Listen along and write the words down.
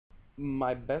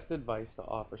My best advice to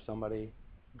offer somebody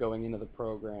going into the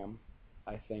program,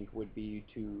 I think, would be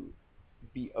to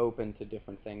be open to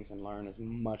different things and learn as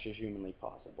much as humanly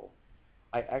possible.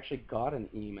 I actually got an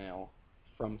email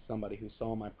from somebody who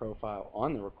saw my profile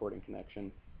on the Recording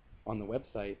Connection on the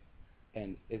website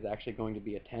and is actually going to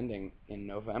be attending in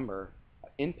November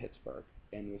in Pittsburgh,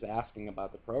 and was asking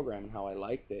about the program and how I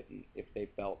liked it and if they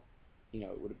felt,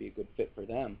 it would be a good fit for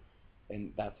them.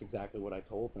 And that's exactly what I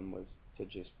told them, was to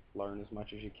just learn as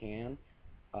much as you can,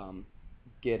 um,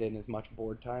 get in as much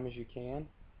board time as you can.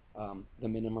 The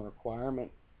minimum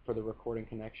requirement for the Recording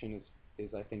Connection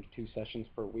is I think 2 sessions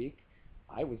per week.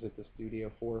 I was at the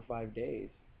studio 4 or 5 days.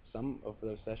 Some of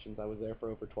those sessions I was there for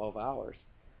over 12 hours.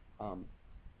 Um,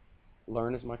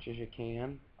 Learn as much as you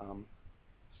can.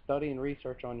 Study and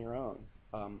research on your own.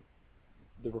 Um,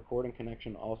 the Recording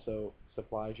Connection also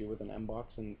supplies you with an MBox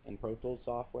and Pro Tools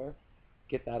software.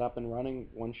 Get that up and running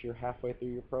once you're halfway through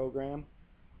your program.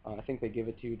 I think they give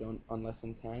it to you on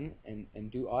lesson 10,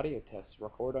 and do audio tests.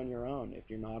 Record on your own. If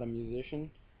you're not a musician,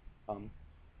 um,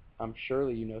 I'm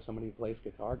surely you know somebody who plays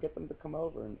guitar. Get them to come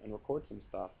over and record some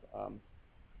stuff.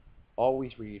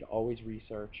 Always read, always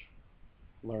research,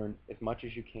 learn as much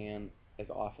as you can, as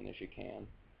often as you can,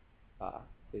 uh,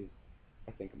 is,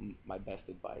 I think, my best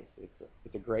advice.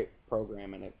 It's a great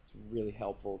program, and it's really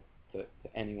helpful to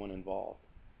anyone involved.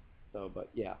 So, but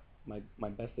yeah, my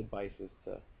best advice is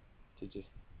to just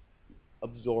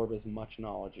absorb as much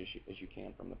knowledge as you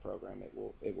can from the program. It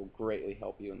will greatly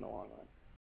help you in the long run.